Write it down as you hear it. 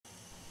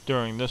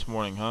During this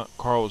morning hunt,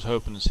 Carl was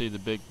hoping to see the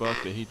big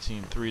buck that he'd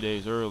seen 3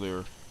 days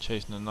earlier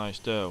chasing a nice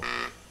doe,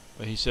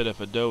 but he said if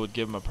a doe would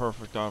give him a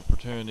perfect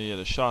opportunity at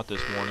a shot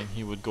this morning,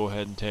 he would go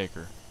ahead and take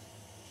her.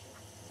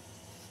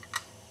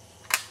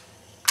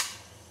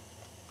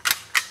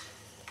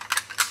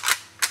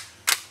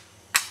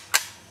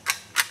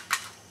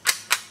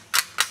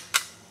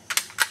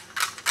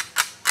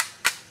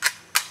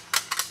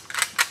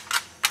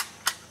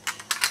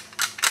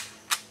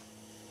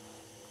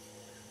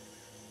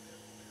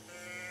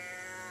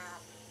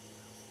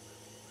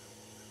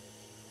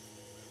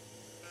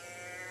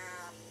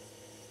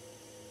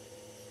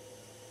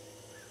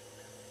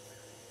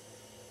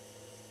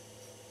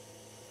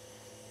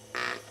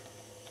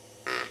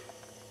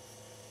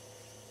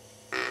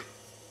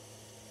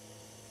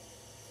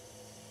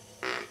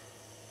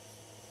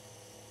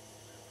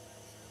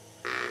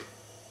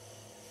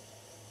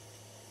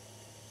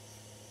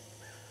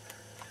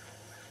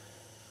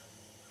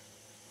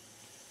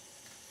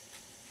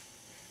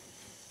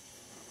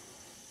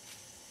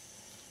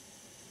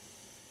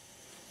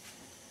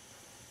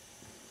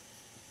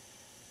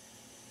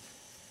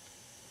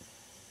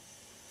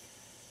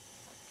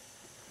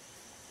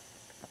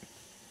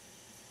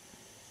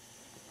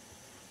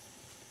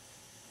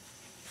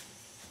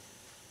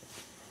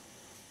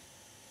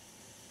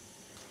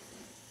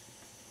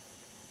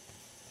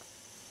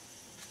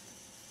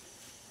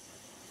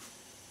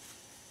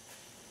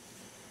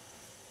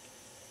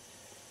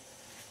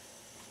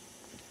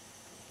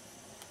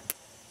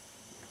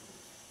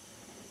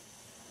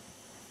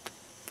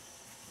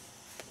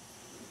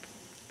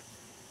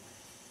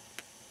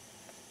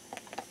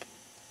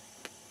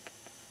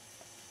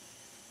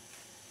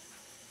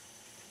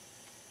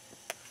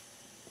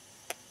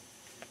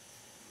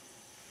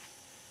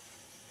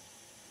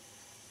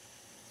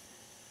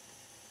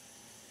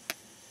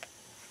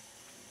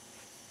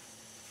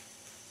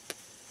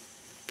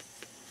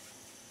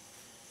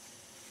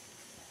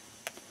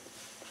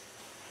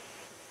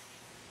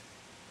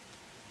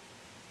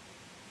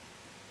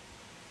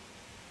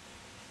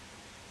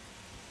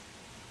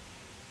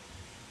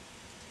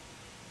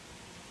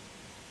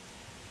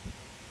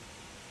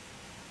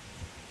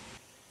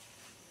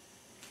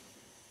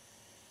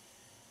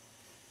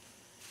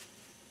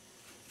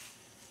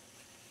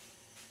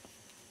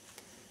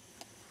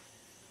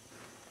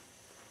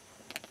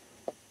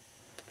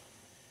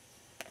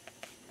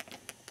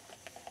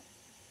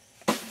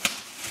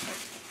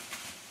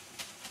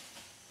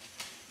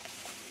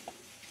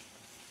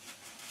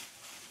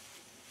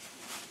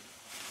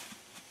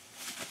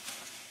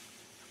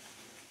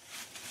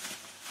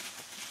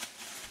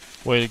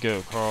 Way to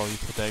go, Carl. You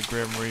put that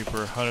Grim Reaper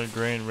 100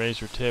 grain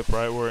razor tip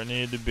right where it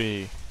needed to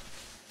be.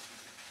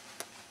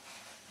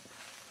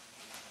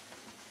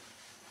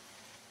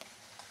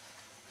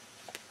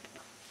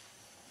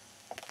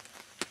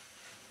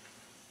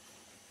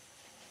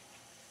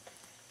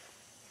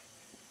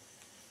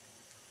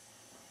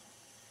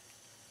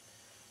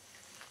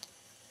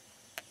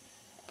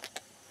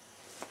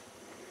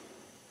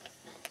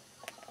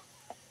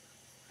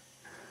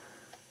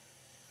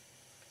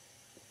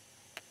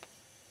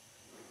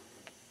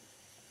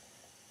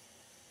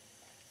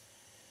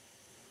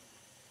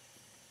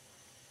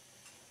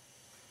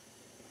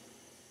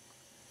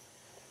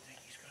 Think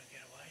he's gonna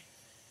get away?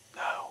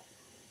 No.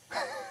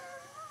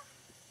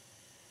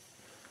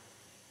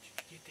 Did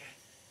you get that?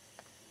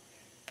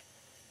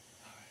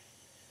 All right.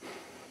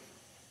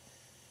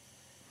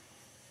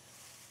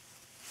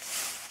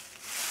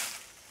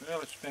 Well,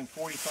 it's been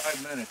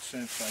 45 minutes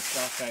since I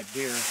shot that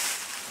deer,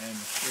 and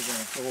we're going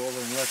to go over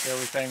and look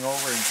everything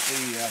over and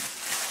see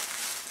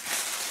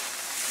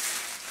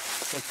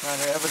what kind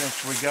of evidence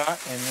we got,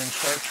 and then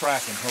start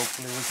tracking.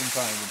 Hopefully we can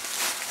find him.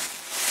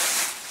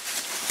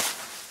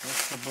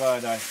 That's the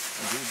blood. I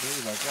do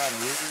believe I got a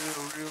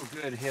real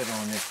good hit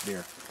on this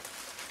deer,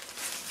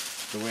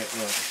 the way it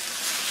looks.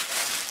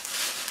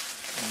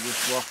 I'm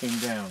just walking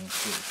down and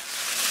see.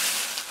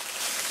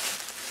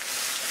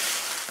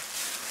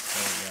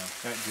 Oh yeah,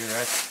 that deer,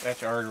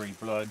 that's artery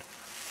blood.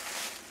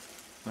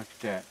 Look at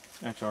that,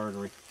 that's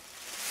artery.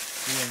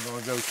 He ain't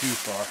gonna go too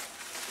far.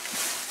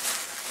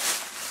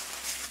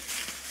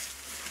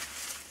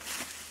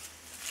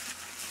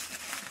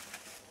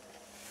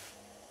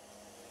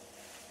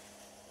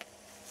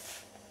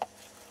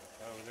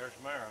 Oh, there's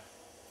Mara.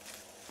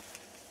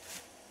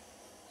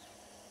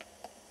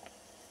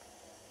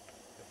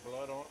 The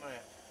blood on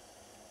that.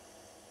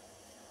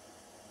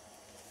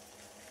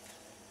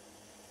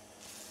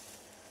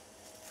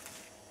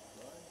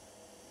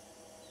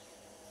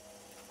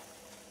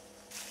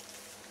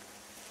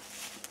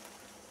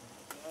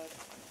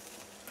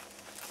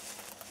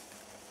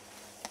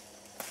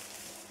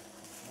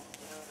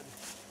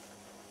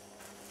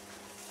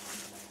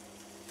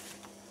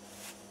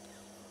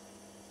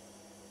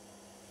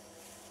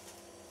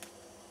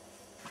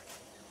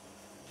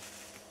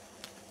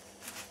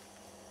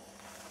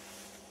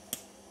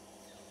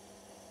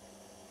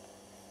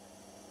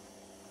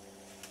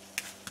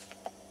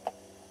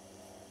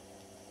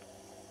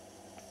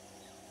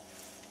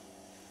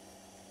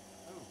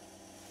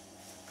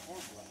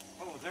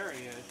 Oh, there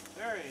he is.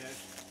 There he is.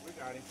 We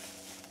got him.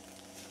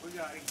 We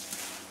got him.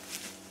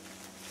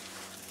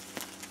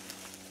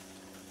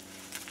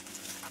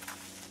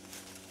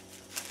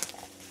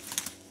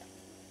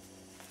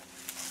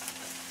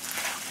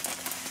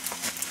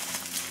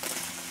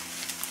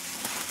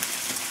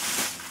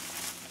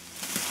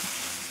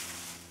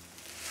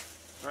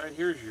 Right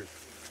here's your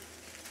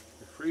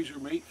freezer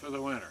meat for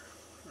the winter.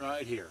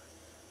 Right here.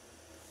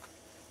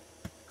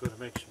 Gonna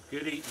make some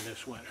good eating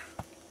this winter.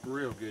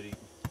 Real good eating.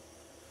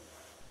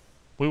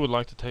 We would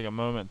like to take a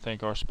moment and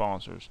thank our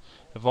sponsors.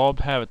 Evolved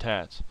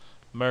Habitats,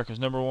 America's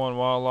 #1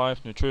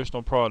 wildlife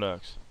nutritional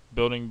products,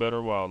 building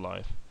better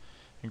wildlife.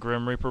 And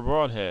Grim Reaper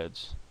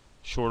Broadheads,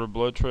 shorter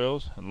blood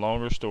trails and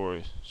longer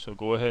stories. So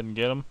go ahead and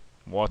get them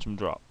and watch them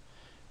drop.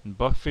 And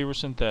Buck Fever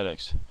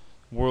Synthetics,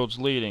 world's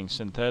leading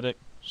synthetic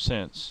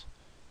scents.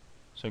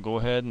 So go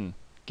ahead and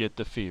get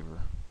the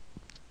fever.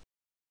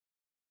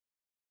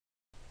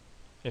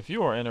 If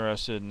you are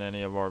interested in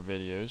any of our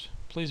videos,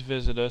 please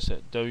visit us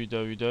at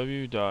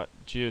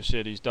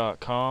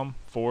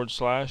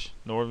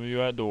www.geocities.com/Northernview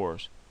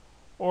Outdoors.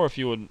 Or if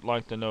you would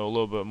like to know a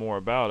little bit more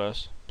about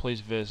us,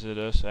 please visit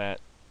us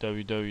at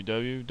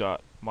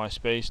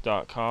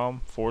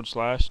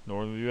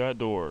www.myspace.com/Northernview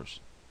Outdoors.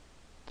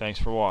 Thanks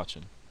for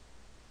watching.